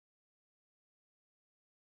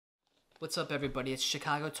What's up everybody, it's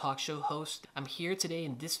Chicago talk show host. I'm here today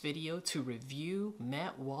in this video to review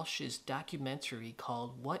Matt Walsh's documentary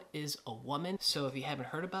called What is a Woman? So if you haven't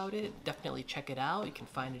heard about it, definitely check it out. You can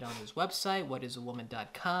find it on his website,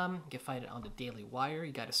 whatisawoman.com. You can find it on the Daily Wire.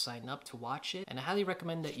 You gotta sign up to watch it, and I highly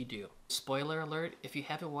recommend that you do. Spoiler alert, if you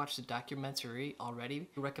haven't watched the documentary already,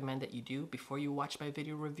 I recommend that you do before you watch my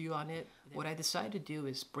video review on it. What I decided to do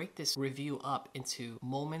is break this review up into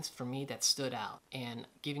moments for me that stood out and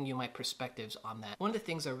giving you my perspectives on that. One of the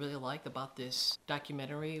things I really liked about this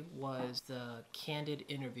documentary was the candid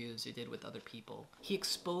interviews he did with other people. He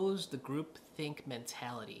exposed the groupthink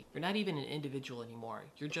mentality. You're not even an individual anymore.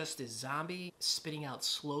 You're just a zombie spitting out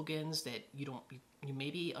slogans that you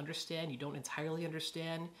maybe understand, you don't entirely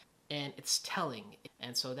understand, and it's telling.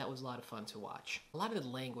 And so that was a lot of fun to watch. A lot of the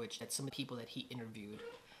language that some of the people that he interviewed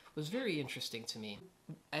was very interesting to me.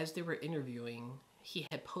 As they were interviewing, he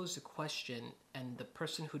had posed a question, and the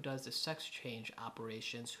person who does the sex change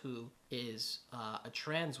operations, who is a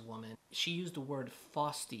trans woman, she used the word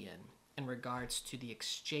Faustian in regards to the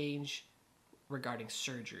exchange regarding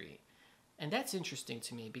surgery. And that's interesting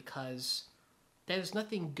to me because there's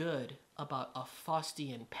nothing good about a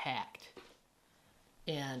Faustian pact.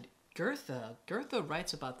 And Goethe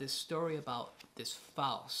writes about this story about this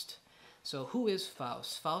Faust. So who is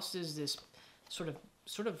Faust? Faust is this sort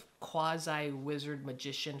of quasi-wizard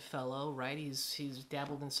magician fellow, right? He's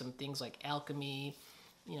dabbled in some things like alchemy,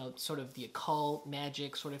 you know, sort of the occult,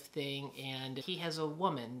 magic sort of thing, and he has a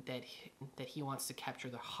woman that he wants to capture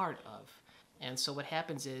the heart of. And so what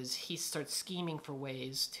happens is he starts scheming for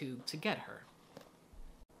ways to get her.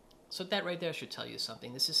 So that right there should tell you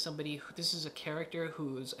something. This is a character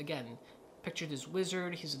who's, again, pictured as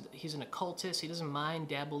wizard. He's an occultist. He doesn't mind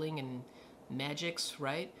dabbling in magics,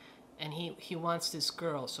 right? And he wants this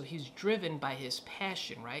girl, so he's driven by his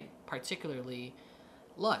passion, right? Particularly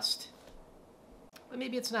lust. But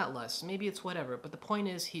maybe it's not lust, maybe it's whatever. But the point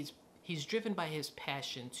is he's driven by his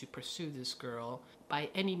passion to pursue this girl by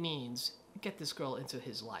any means, get this girl into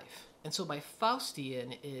his life. And so by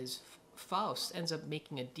Faustian is Faust ends up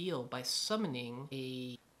making a deal by summoning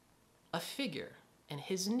a figure, and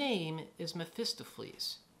his name is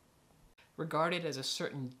Mephistopheles, regarded as a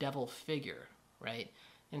certain devil figure, right?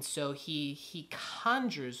 And so he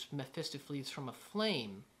conjures Mephistopheles from a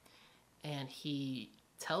flame, and he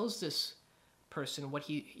tells this person what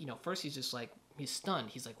first he's just like, he's stunned.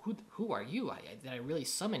 He's like, who are you? Did I really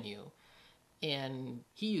summon you? And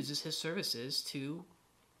he uses his services to,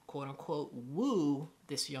 quote unquote, woo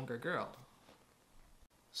this younger girl.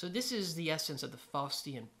 So this is the essence of the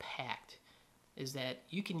Faustian pact, is that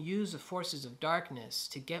you can use the forces of darkness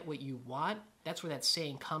to get what you want. That's where that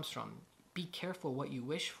saying comes from. Be careful what you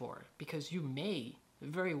wish for, because you may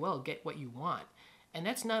very well get what you want. And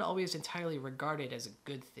that's not always entirely regarded as a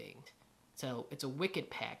good thing. So it's a wicked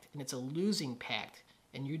pact, and it's a losing pact.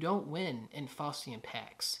 And you don't win in Faustian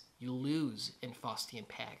pacts. You lose in Faustian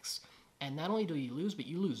pacts. And not only do you lose, but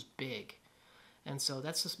you lose big. And so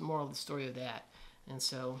that's the moral of the story of that. And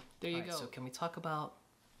so there you go. So can we talk about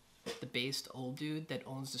the based old dude that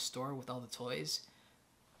owns the store with all the toys?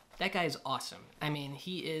 That guy is awesome. I mean,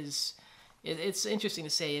 he is. It's interesting to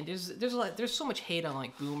say, and there's so much hate on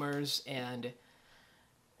like boomers and,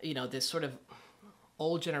 you know, this sort of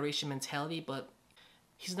old generation mentality, but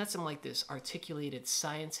he's not some like this articulated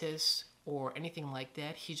scientist or anything like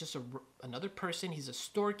that. He's just another person. He's a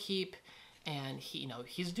storekeep, and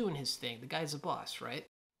he's doing his thing. The guy's a boss, right?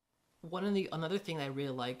 Another thing I really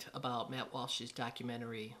liked about Matt Walsh's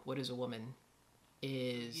documentary, What is a Woman,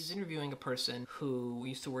 is he's interviewing a person who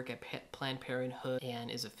used to work at Planned Parenthood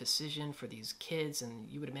and is a physician for these kids, and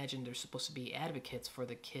you would imagine they're supposed to be advocates for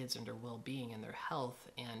the kids and their well-being and their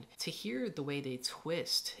health. And to hear the way they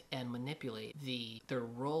twist and manipulate their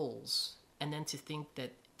roles, and then to think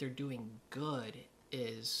that they're doing good,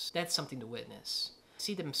 that's something to witness.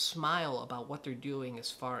 See them smile about what they're doing as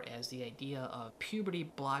far as the idea of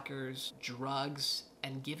puberty blockers, drugs,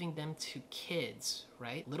 and giving them to kids,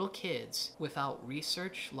 right? Little kids without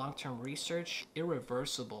research, long-term research,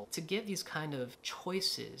 irreversible. To give these kind of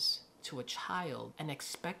choices to a child and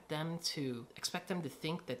expect them to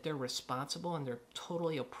think that they're responsible and they're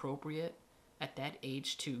totally appropriate at that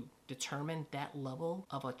age to determine that level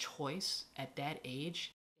of a choice at that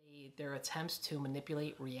age. Their attempts to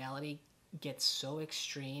manipulate reality get so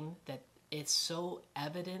extreme that it's so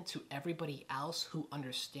evident to everybody else who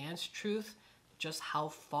understands truth just how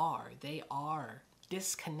far they are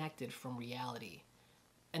disconnected from reality.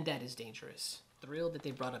 And that is dangerous. Thrilled that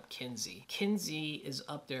they brought up Kinsey. Kinsey is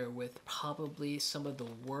up there with probably some of the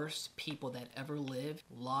worst people that ever lived,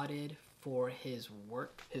 lauded for his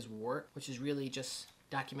work, which is really just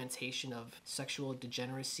documentation of sexual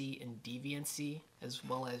degeneracy and deviancy, as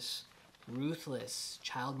well as ruthless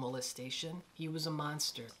child molestation. He was a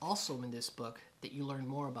monster. Also in this book that you learn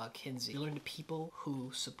more about Kinsey. You learn the people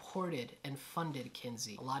who supported and funded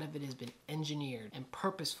Kinsey. A lot of it has been engineered and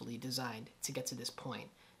purposefully designed to get to this point,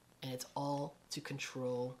 and it's all to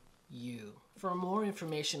control you. For more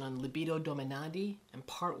information on libido dominandi and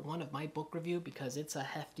part 1 of my book review, because it's a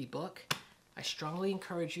hefty book, I strongly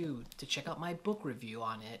encourage you to check out my book review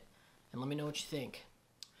on it and let me know what you think.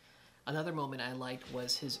 Another moment I liked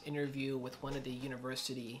was his interview with one of the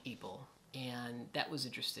university people, and that was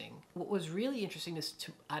interesting. What was really interesting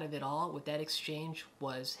out of it all with that exchange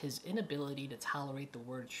was his inability to tolerate the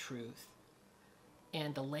word truth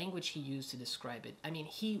and the language he used to describe it. I mean,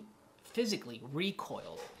 he physically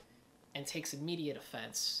recoiled and takes immediate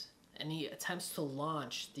offense, and he attempts to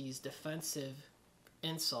launch these defensive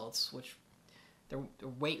insults, which they're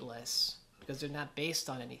weightless because they're not based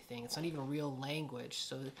on anything. It's not even real language.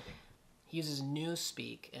 So he uses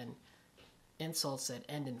newspeak and insults that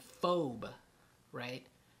end in phobe, right?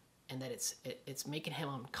 And that it's making him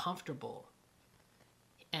uncomfortable.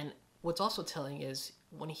 And what's also telling is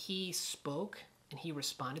when he spoke and he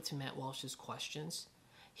responded to Matt Walsh's questions,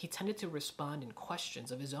 he tended to respond in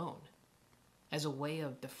questions of his own as a way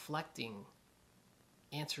of deflecting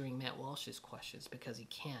answering Matt Walsh's questions because he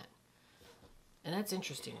can't. And that's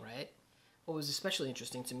interesting, right? What was especially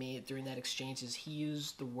interesting to me during that exchange is he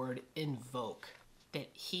used the word invoke, that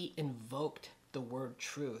he invoked the word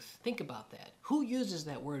truth. Think about that. Who uses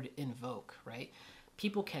that word invoke, right?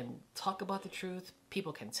 People can talk about the truth.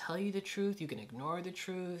 People can tell you the truth. You can ignore the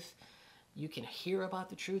truth. You can hear about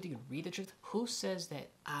the truth. You can read the truth. Who says that,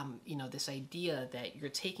 this idea that you're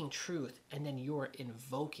taking truth and then you're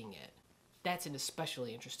invoking it? That's an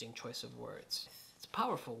especially interesting choice of words. It's a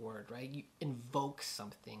powerful word, right? You invoke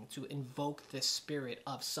something, to invoke the spirit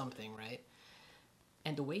of something, right?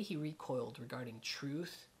 And the way he recoiled regarding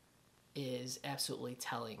truth is absolutely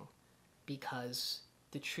telling, because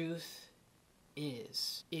the truth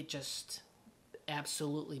is, it just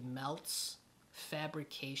absolutely melts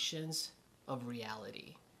fabrications of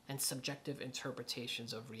reality and subjective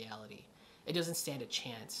interpretations of reality. It doesn't stand a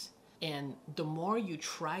chance. And the more you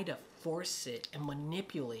try to force it and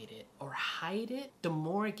manipulate it or hide it, the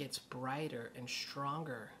more it gets brighter and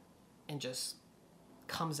stronger and just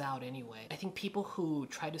comes out anyway. I think people who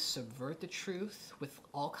try to subvert the truth with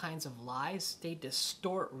all kinds of lies, they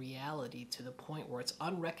distort reality to the point where it's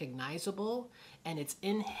unrecognizable and it's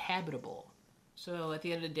inhabitable. So at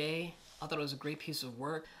the end of the day, I thought it was a great piece of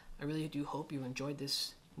work. I really do hope you enjoyed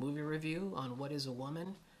this movie review on What is a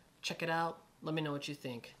Woman. Check it out. Let me know what you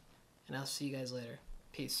think. And I'll see you guys later.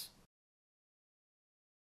 Peace.